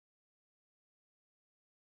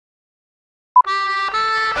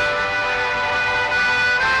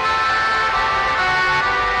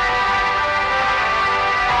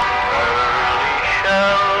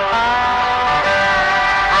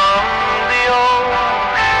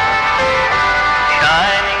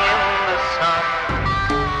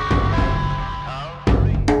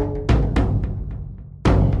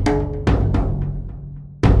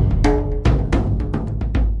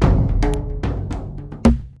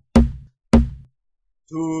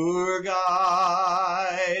Tour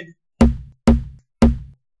guide,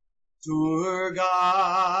 tour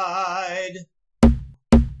guide,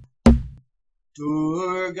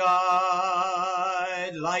 tour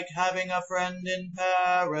guide, like having a friend in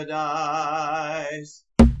paradise.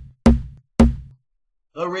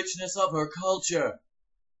 The richness of her culture,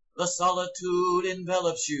 the solitude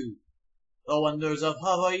envelops you. The wonders of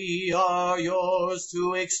Hawaii are yours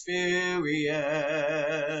to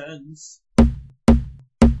experience.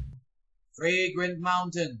 Fragrant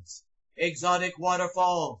mountains, exotic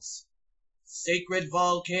waterfalls, sacred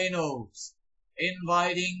volcanoes,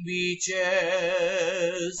 inviting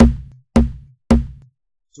beaches.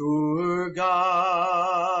 Tour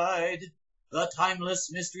guide, the timeless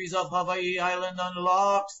mysteries of Hawaii Island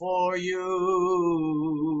unlocked for you.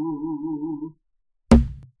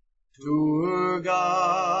 Tour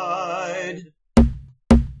guide,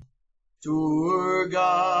 tour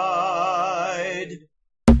guide,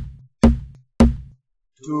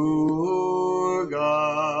 tour guide.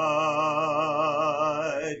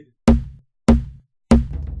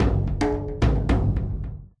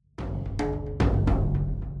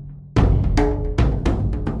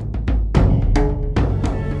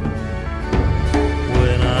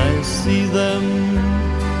 When I see them,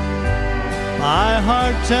 my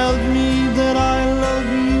heart tells me that I love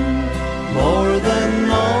you more than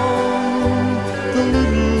all the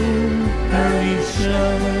little pearly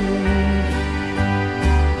shells.